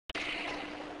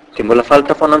Dia mbola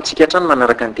fahalitafona amintsika hatrany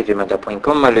manaraka ny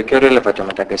tvmada.com le cœur lavatra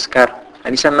Madagasikara.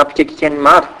 Anisan'ny nampikaikiany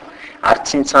maro ary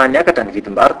tsy nitsahany akatra ny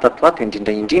vidim-bary tato ato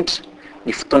indrindra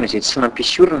ny fotoana izay tsy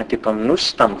nampisy orana teto amin'ny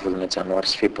nosy tamin'ny volana janoary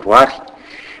sy febroary.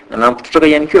 Nanampitrotraka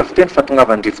ihany koa avy teo ny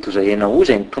fahatongavan'ny rivo-doza Enawo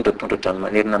izay nitondratondra-drano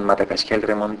manerana ny Madagasikara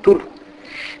iray manontolo.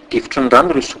 Tifotry ny rano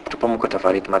ireo sopotra mpamokatra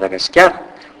vary eto Madagasikara,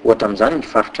 ohatra amin'izany ny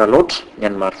faritra loatra, ny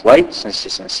any Marivoay sy ny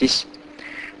sisa sy ny sisa.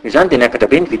 Io zany dia niakatra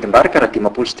be ny vidim-bary ka raha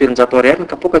 700 ariary ny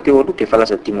kapoaka teo aloha dia efa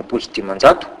lasa 700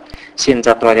 sy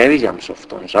 900 ariary izy amin'izao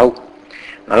fotoana izao.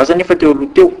 Nalaza nefa teo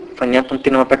aloha teo fa ny antony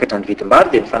tena mampiakatra ny vidim-bary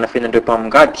dia ny fanafenan'ireo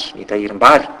mpamongady, ny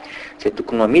tahirim-bary izay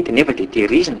tokony ho amidy nefa dia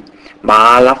tehirizina mba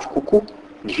hahalafo kokoa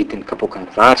ny vidin'ny kapoakan'ny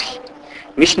vary.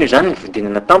 Misy noho izany ny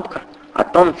vidinana tampoka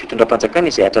ataon'ny fitondram-panjakana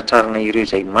izay atratrarina ireo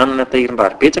izay manana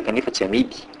tahirim-bary betsaka nefa tsy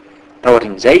amidy.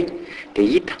 Taorian'izay dia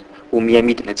hita ho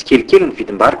miamidina tsikelikely ny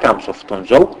vidim-bary ka amin'izao fotoana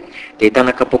izao dia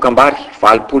ahitana kapoakam-bary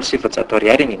 700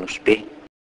 ariary ny nosy be.